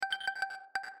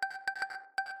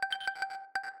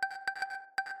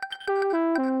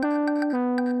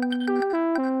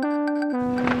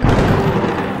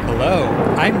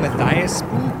I'm Matthias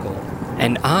Spoolkel,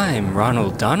 And I'm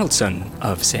Ronald Donaldson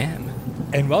of Sam.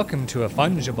 and welcome to a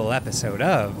fungible episode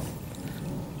of...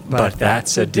 But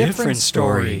that's a different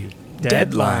story.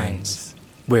 Deadlines.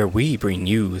 Where we bring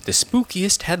you the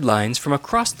spookiest headlines from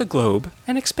across the globe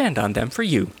and expand on them for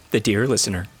you, the dear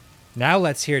listener. Now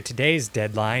let's hear today's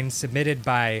deadline submitted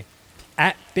by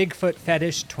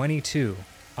 @BigfootFetish22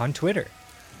 on Twitter.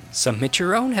 Submit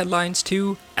your own headlines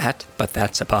to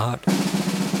 @ButThat'sAPod.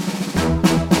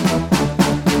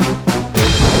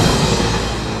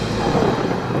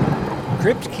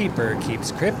 Crypt Keeper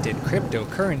keeps cryptid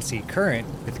cryptocurrency current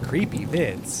with creepy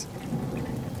vids.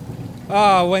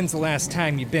 Oh, when's the last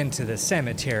time you been to the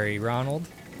cemetery, Ronald?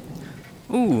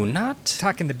 Ooh, not...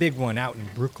 Talking the big one out in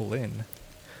Brooklyn.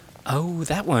 Oh,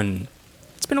 that one.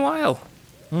 It's been a while.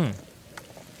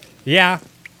 Yeah,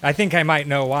 I think I might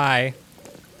know why.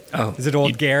 Oh, Is it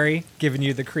old Gary giving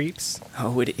you the creeps?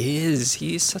 Oh, it is.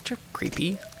 He's such a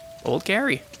creepy old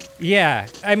Gary. Yeah,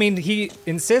 I mean, he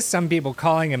insists on people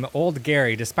calling him Old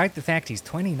Gary despite the fact he's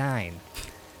 29.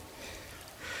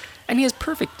 And he has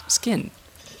perfect skin.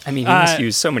 I mean, he must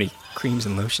use so many creams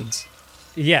and lotions.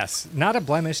 Yes, not a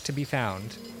blemish to be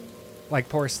found. Like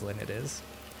porcelain it is.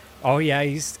 Oh yeah,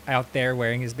 he's out there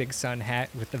wearing his big sun hat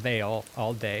with the veil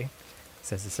all day.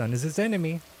 Says the sun is his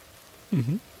enemy.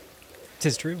 Mm-hmm.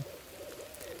 'Tis true.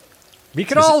 We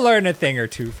could all learn a thing or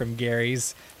two from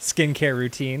Gary's skincare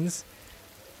routines.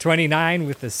 29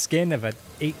 with the skin of an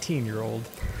 18-year-old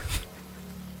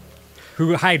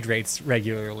who hydrates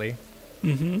regularly.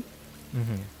 Mm-hmm.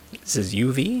 This is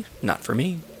UV, not for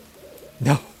me.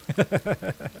 No.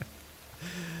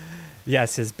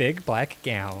 Yes, his big black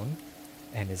gown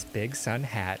and his big sun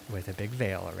hat with a big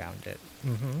veil around it.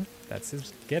 That's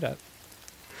his get-up.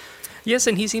 Yes,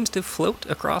 and he seems to float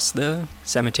across the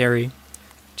cemetery.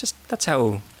 Just, that's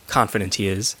how confident he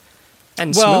is.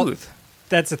 And smooth.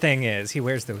 That's the thing is, he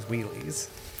wears those wheelies.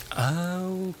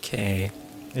 Okay.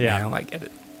 Yeah. Now I get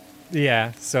it.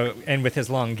 Yeah, so, and with his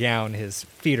long gown, his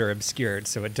feet are obscured,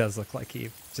 so it does look like he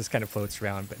just kind of floats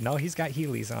around. But no, he's got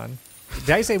Heelys on.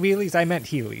 Did I say wheelies? I meant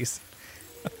Heelys.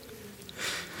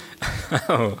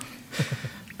 Oh.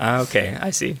 Okay,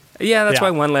 I see. Yeah, that's Yeah.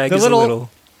 why one leg The is little- a little...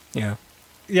 Yeah.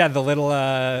 Yeah, the little,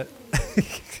 the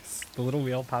little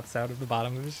wheel pops out of the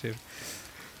bottom of his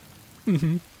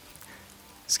shoe.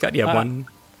 It's got, one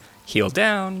heel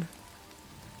down.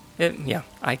 Yeah,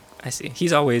 I see.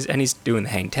 He's always... And he's doing the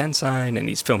Hang 10 sign, and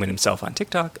he's filming himself on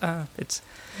TikTok. It's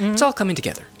all coming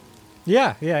together.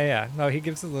 Yeah. No, he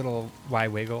gives a little Y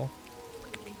wiggle.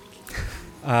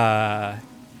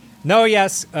 No,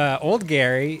 yes, old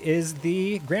Gary is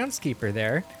the groundskeeper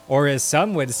there, or as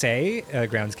some would say, a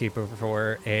groundskeeper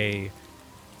for a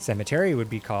cemetery would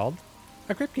be called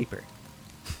a crypt keeper.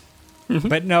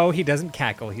 But no, he doesn't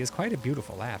cackle. He has quite a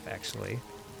beautiful laugh, actually,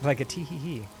 like a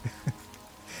tee-hee-hee.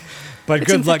 But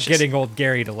It's good luck infectious. getting old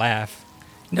Gary to laugh.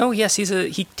 No, yes,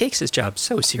 he takes his job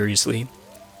so seriously.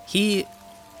 He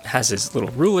has his little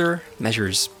ruler,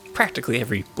 measures practically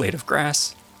every blade of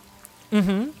grass.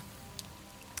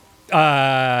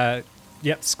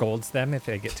 Yep, scolds them if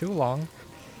they get too long.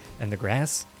 And the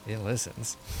grass, it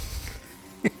listens.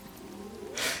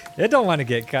 It don't want to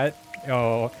get cut.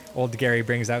 Oh, old Gary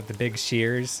brings out the big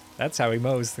shears. That's how he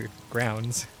mows the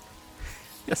grounds.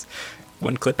 Yes,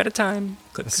 one clip at a time.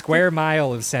 Clip, A square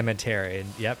mile of cemetery, and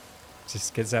yep,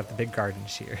 just gets out the big garden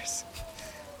shears.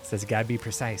 Says, gotta be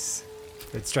precise.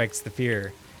 It strikes the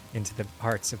fear into the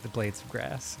hearts of the blades of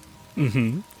grass.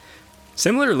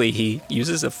 Similarly, he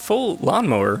uses a full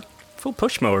lawnmower, full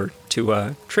push mower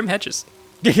to trim hedges.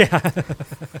 Yeah.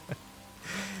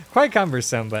 Quite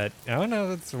cumbersome, but I don't know,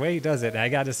 that's the way he does it. I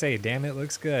gotta say, damn, it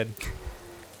looks good.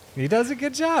 He does a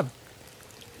good job.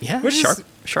 Yeah, Which is-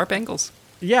 sharp angles.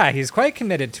 Yeah, he's quite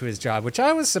committed to his job, which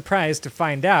I was surprised to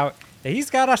find out that he's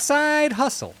got a side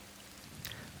hustle.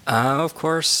 Of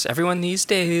course, everyone these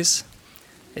days,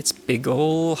 it's big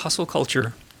ol' hustle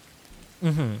culture.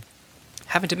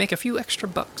 Having to make a few extra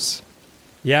bucks.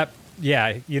 Yep,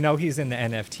 yeah, you know he's in the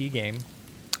NFT game.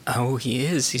 Oh, he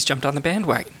is. He's jumped on the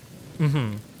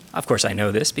bandwagon. Of course, I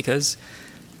know this because,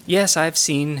 yes, I've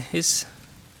seen his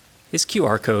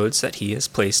QR codes that he has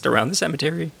placed around the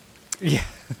cemetery. Yeah.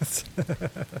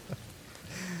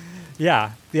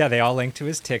 Yeah, they all link to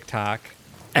his TikTok.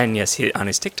 And yes, on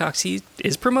his TikToks, he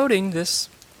is promoting this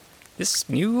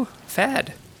new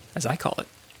fad, as I call it.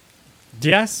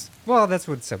 Yes, well, that's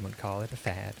what some would call it, a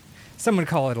fad. Some would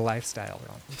call it a lifestyle,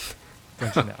 Ron.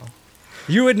 Don't you know?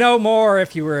 You would know more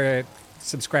if you were a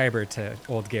subscriber to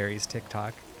old Gary's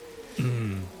TikTok.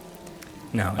 No,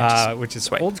 I just Which is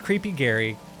swipe. Old Creepy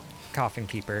Gary, Coffin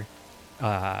Keeper,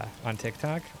 on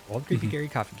TikTok. Old Creepy Gary,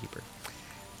 Coffin Keeper.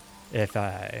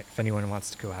 if anyone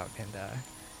wants to go out and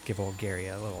give old Gary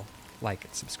a little like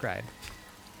and subscribe.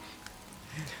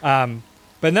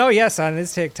 But no, yes, on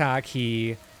his TikTok,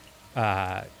 he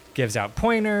gives out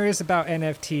pointers about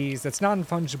NFTs. That's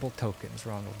non-fungible tokens,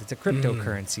 Ronald. It's a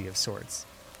cryptocurrency of sorts.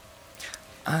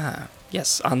 Ah,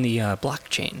 yes, on the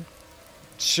blockchain.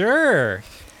 Sure.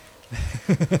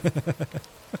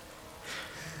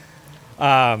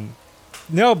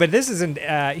 No, but this isn't.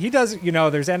 He does.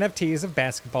 There's NFTs of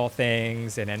basketball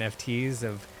things and NFTs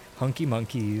of hunky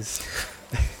monkeys.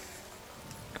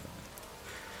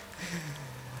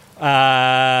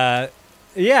 Yeah.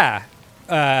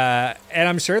 And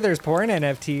I'm sure there's porn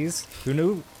NFTs. Who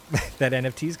knew that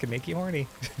NFTs could make you horny?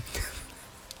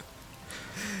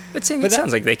 But it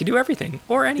sounds like they could do everything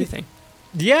or anything.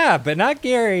 Yeah, but not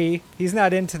Gary. He's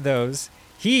not into those.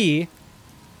 He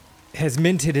has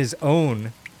minted his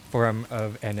own form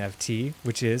of NFT,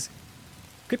 which is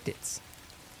cryptids.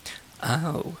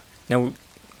 Oh. Now,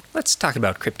 let's talk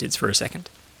about cryptids for a second.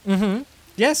 Mm-hmm.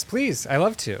 Yes, please. I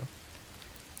love to.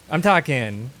 I'm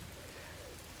talking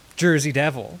Jersey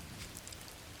Devil,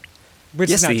 which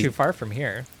is not too far from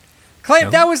here. Claim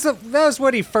that was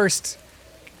what he first.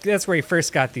 That's where he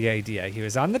first got the idea. He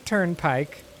was on the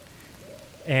turnpike,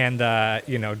 and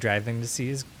driving to see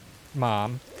his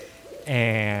mom,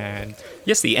 and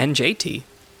yes, the NJT,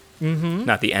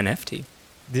 not the NFT.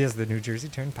 This is the New Jersey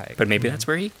Turnpike. But maybe that's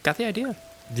where he got the idea.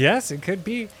 Yes, it could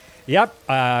be. Yep.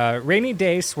 Rainy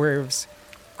day swerves,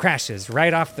 crashes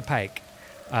right off the pike.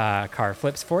 Car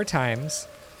flips 4 times,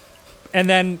 and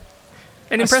then...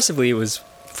 And impressively, it was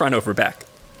front over back.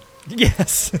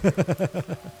 Yes.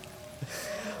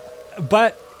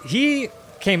 But he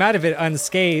came out of it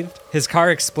unscathed. His car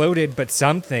exploded, but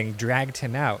something dragged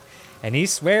him out. And he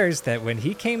swears that when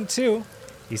he came to,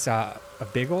 he saw a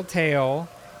big old tail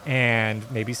and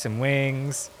maybe some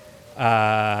wings.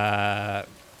 What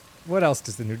else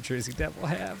does the New Jersey Devil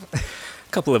have?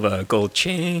 A couple of gold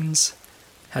chains.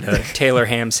 Had a Taylor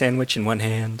ham sandwich in one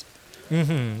hand.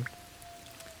 Mm-hmm.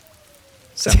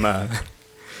 Some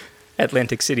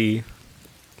Atlantic City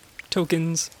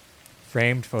tokens.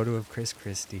 Framed photo of Chris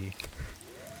Christie.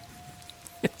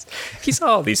 He saw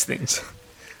all these things.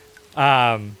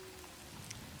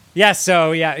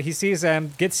 He sees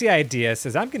them, gets the idea,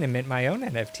 says, I'm going to mint my own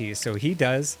NFTs. So he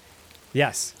does,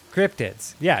 yes,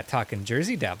 cryptids. Yeah, talking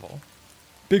Jersey Devil,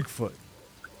 Bigfoot,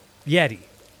 Yeti,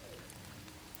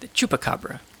 The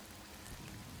Chupacabra.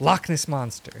 Loch Ness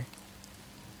Monster.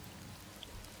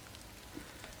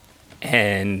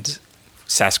 And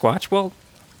Sasquatch, well,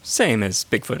 same as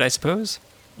Bigfoot, I suppose.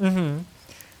 Mm-hmm.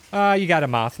 You got a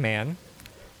Mothman.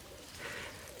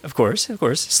 Of course.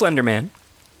 Slender Man.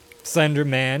 Slender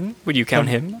Man. Would you count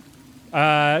him?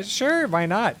 Sure, why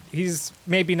not? He's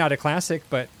maybe not a classic,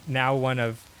 but now one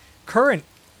of current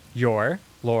lore.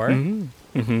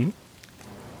 Mm-hmm.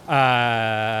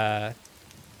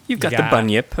 You've got the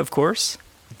Bunyip, of course.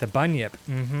 The Bunyip.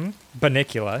 Mm-hmm.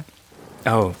 Bunnicula.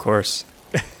 Oh, of course.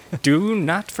 Do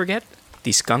not forget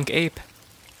the Skunk Ape.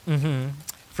 Mm-hmm.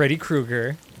 Freddy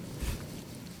Krueger.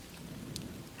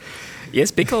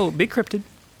 Yes, big cryptid.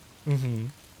 Mm-hmm.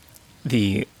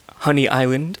 The Honey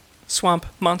Island Swamp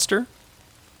Monster.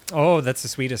 Oh, that's the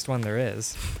sweetest one there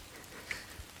is.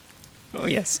 Oh,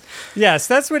 yes. Yes,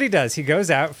 that's what he does. He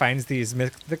goes out, finds these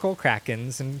mythical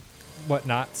krakens and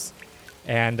whatnots,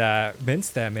 and mints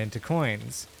them into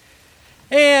coins.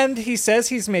 And he says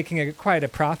he's making quite a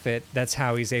profit. That's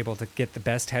how he's able to get the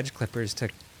best hedge clippers to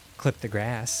clip the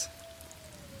grass.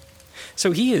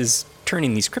 So he is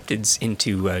turning these cryptids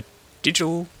into a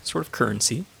digital sort of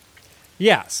currency.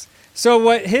 Yes. So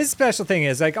what his special thing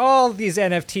is, like all these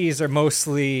NFTs are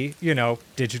mostly,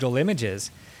 digital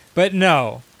images. But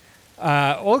no.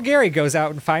 Old Gary goes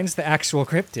out and finds the actual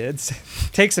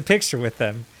cryptids, takes a picture with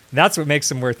them. That's what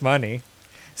makes him worth money.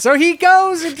 So he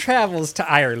goes and travels to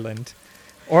Ireland.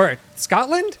 Or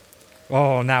Scotland?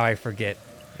 Oh, now I forget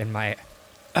in my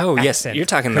accent. Yes, you're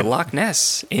talking the Loch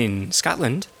Ness in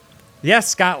Scotland. Yes,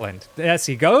 Scotland. Yes,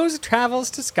 he travels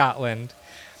to Scotland.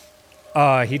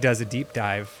 He does a deep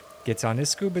dive, gets on his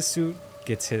scuba suit,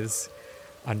 gets his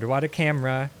underwater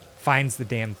camera, finds the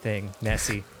damn thing,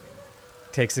 Nessie.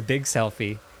 Takes a big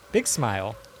selfie, big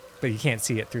smile, but you can't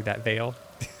see it through that veil.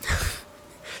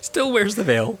 Still wears the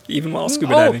veil, even while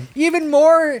scuba diving. Even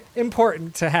more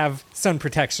important to have sun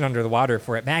protection under the water,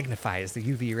 for it magnifies the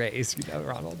UV rays,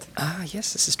 Ronald.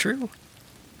 Yes, this is true.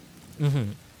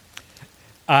 Mm-hmm.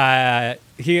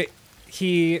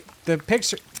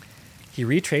 He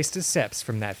retraced his steps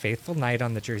from that fateful night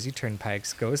on the Jersey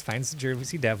Turnpikes, goes, finds the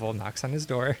Jersey Devil, knocks on his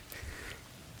door.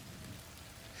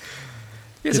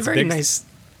 It's a very nice,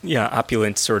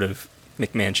 opulent sort of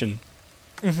McMansion.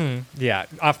 Yeah,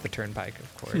 off the turnpike,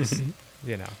 of course.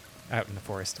 You know, out in the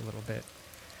forest a little bit.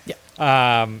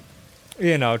 Yeah.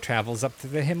 You know, travels up to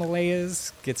the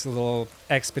Himalayas, gets a little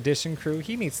expedition crew.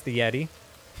 He meets the Yeti.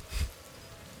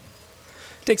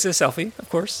 Takes a selfie, of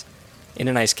course, in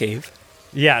an ice cave.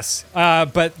 Yes,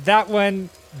 but that one,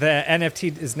 the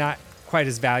NFT is not quite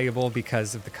as valuable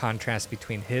because of the contrast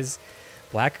between his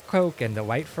black coat and the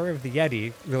white fur of the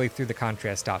Yeti really threw the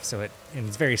contrast off. And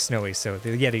it's very snowy, so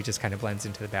the Yeti just kind of blends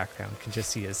into the background. You can just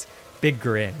see his big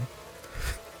grin.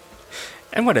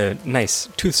 And what a nice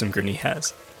toothsome grin he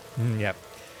has. Yep.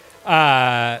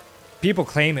 People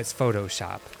claim it's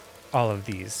Photoshop, all of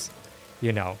these.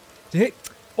 You know, hey,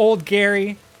 old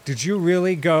Gary, did you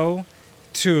really go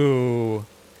to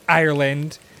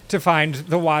Ireland to find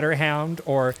the waterhound,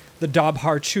 or the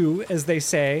Dobhar-Chu, as they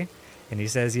say? And he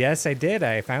says, yes, I did.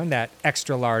 I found that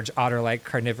extra large otter-like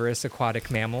carnivorous aquatic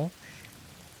mammal.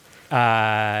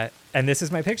 And this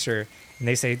is my picture. And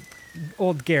they say,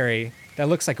 old Gary, that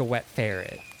looks like a wet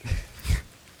ferret.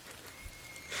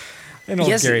 And old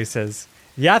Yes. Gary says,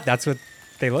 yeah, that's what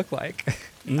they look like.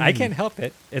 I can't help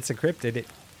it. It's a cryptid.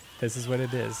 This is what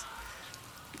it is.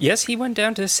 Yes, he went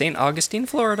down to St. Augustine,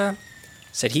 Florida,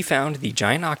 said he found the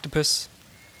giant octopus,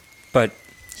 but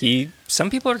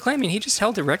some people are claiming he just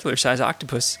held a regular size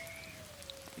octopus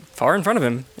far in front of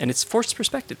him, and it's forced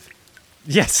perspective.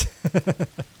 Yes.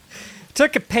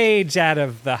 Took a page out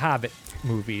of the Hobbit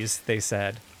movies, they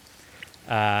said.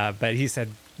 But he said,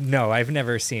 no, I've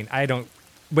never seen. I don't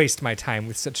waste my time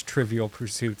with such trivial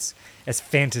pursuits as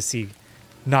fantasy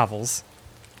novels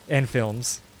and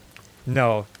films.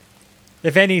 No.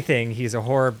 If anything, he's a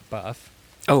horror buff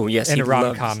Oh, yes, and he a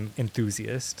rom-com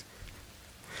enthusiast.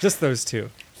 Just those two.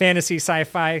 Fantasy,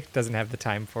 sci-fi, doesn't have the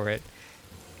time for it.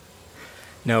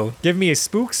 No, Give me a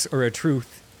spooks or a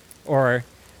truth or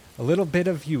a little bit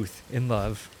of youth in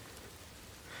love.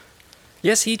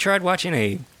 yes, he tried watching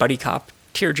a buddy cop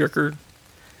tearjerker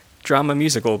drama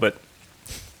musical, but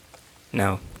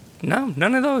no,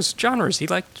 none of those genres. He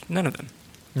liked none of them.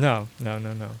 No.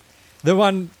 The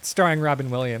one starring Robin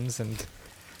Williams and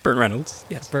Burt Reynolds,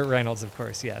 yes. Burt Reynolds, of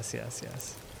course. Yes.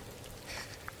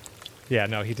 Yeah,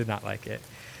 no, he did not like it.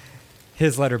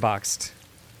 His letterboxed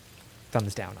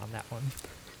thumbs down on that one.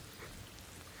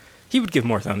 He would give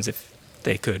more thumbs if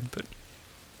they could, but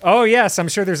Oh, yes, I'm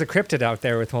sure there's a cryptid out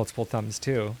there with multiple thumbs,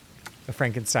 too. A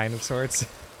Frankenstein of sorts.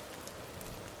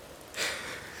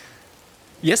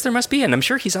 yes, there must be, and I'm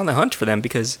sure he's on the hunt for them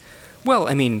because, well,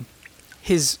 I mean,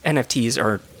 his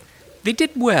NFTs they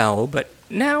did well, but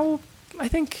now I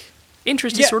think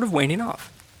interest Yeah. is sort of waning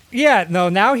off. Yeah, no,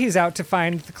 now he's out to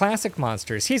find the classic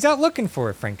monsters. He's out looking for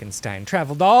a Frankenstein.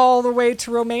 Traveled all the way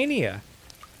to Romania.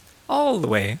 All the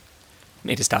way.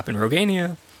 Made a stop in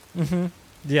Rogania.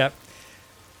 Yep.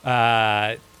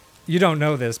 You don't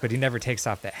know this, but he never takes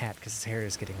off that hat because his hair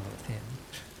is getting a little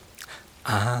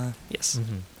thin. Yes.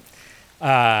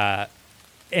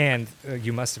 And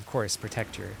you must, of course,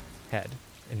 protect your head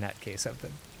in that case of the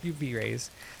UV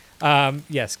rays.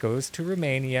 Yes, goes to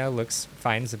Romania,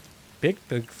 finds a big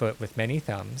Bigfoot with many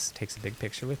thumbs, takes a big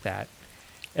picture with that.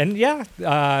 And yeah,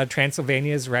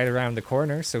 Transylvania is right around the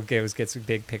corner, so gets a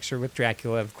big picture with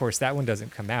Dracula. Of course, that one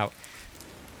doesn't come out.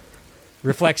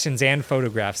 Reflections and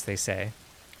photographs, they say.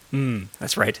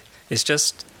 That's right. It's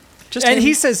just And him.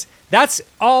 he says that's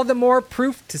all the more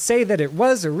proof to say that it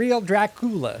was a real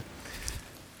Dracula.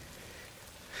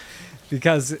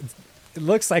 Because it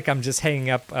looks like I'm just hanging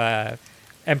up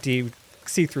empty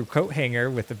see-through coat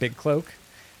hanger with a big cloak.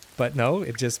 But no,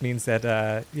 it just means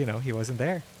that, he wasn't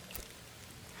there.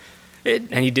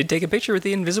 And he did take a picture with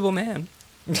the Invisible Man.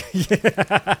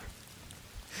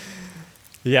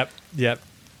 Yep.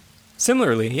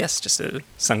 Similarly, yes, just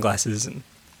sunglasses and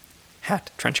hat,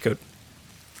 trench coat,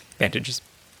 bandages.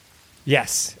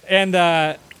 Yes. And,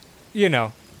 the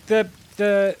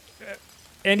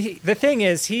thing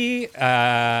is, he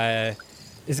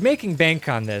is making bank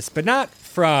on this, but not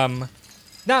from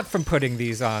putting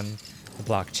these on the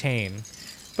blockchain,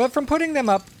 but from putting them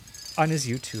up on his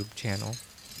YouTube channel.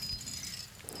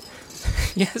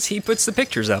 Yes, he puts the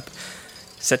pictures up,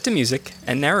 set to music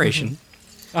and narration.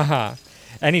 Uh-huh.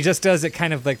 And he just does it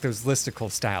kind of like those listicle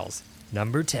styles.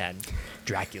 Number 10,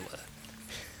 Dracula.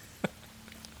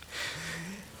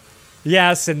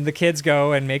 Yes, and the kids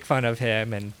go and make fun of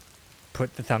him and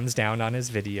put the thumbs down on his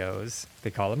videos. They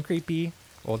call him creepy,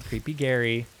 old creepy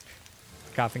Gary,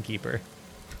 coffin keeper.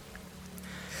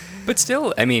 But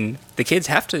still, I mean, the kids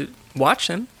have to watch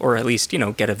them, or at least,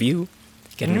 get a view,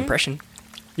 get an impression.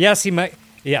 Yes, he might.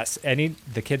 Yes,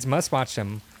 the kids must watch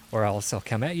him, or else he'll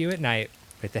come at you at night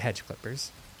with the hedge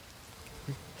clippers.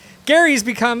 Gary's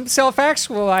become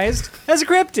self-actualized as a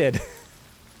cryptid.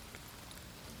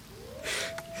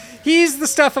 He's the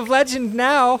stuff of legend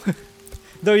now.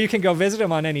 Though you can go visit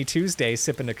him on any Tuesday,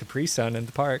 sipping a Capri Sun in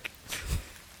the park.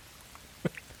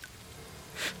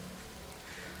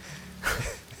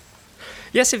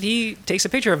 Yes, if he takes a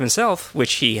picture of himself,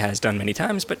 which he has done many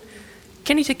times, but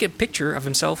can he take a picture of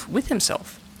himself with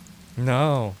himself?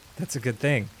 No, that's a good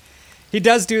thing. He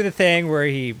does do the thing where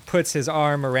he puts his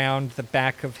arm around the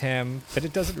back of him, but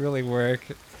it doesn't really work.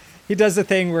 He does the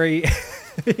thing where he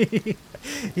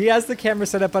he has the camera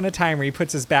set up on a timer, he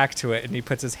puts his back to it, and he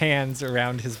puts his hands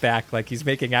around his back like he's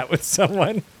making out with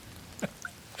someone.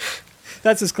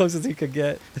 That's as close as he could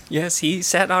get. Yes, he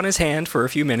sat on his hand for a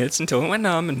few minutes until it went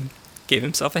numb and gave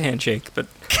himself a handshake, but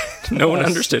no one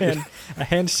understood it. A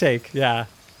handshake, yeah.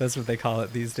 That's what they call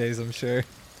it these days, I'm sure.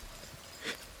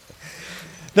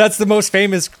 That's the most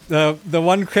famous, the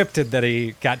one cryptid that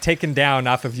he got taken down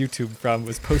off of YouTube from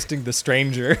was posting The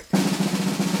Stranger.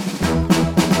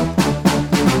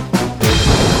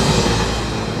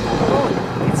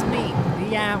 Oh, it's me,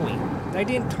 the Yowie. They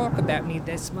didn't talk about me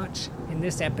this much in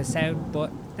this episode,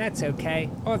 but that's okay.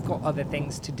 I've got other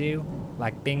things to do,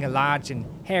 like being a large and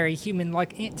hairy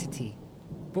human-like entity.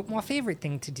 But my favorite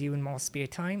thing to do in my spare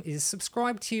time is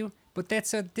subscribe to But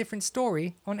That's a Different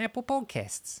Story on Apple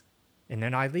Podcasts. And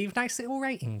then I leave nice little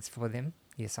ratings for them.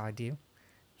 Yes, I do.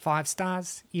 5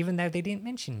 stars, even though they didn't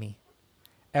mention me.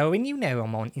 Oh, and you know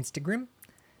I'm on Instagram.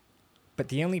 But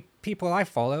the only people I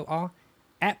follow are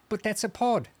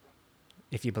 @ButThat'sAPod.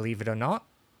 If you believe it or not.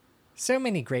 So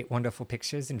many great, wonderful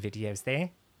pictures and videos there.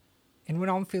 And when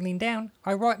I'm feeling down,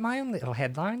 I write my own little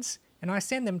headlines, and I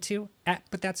send them to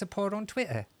 @ButThat'sAPod on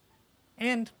Twitter.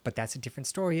 And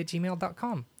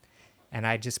ButThat'sADifferentStory@gmail.com. And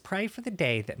I just pray for the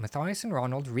day that Matthias and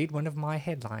Ronald read one of my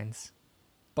headlines.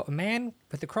 But a man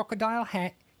with a crocodile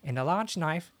hat and a large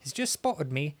knife has just spotted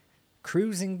me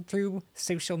cruising through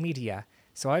social media,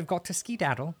 so I've got to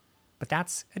skedaddle, but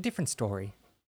that's a different story.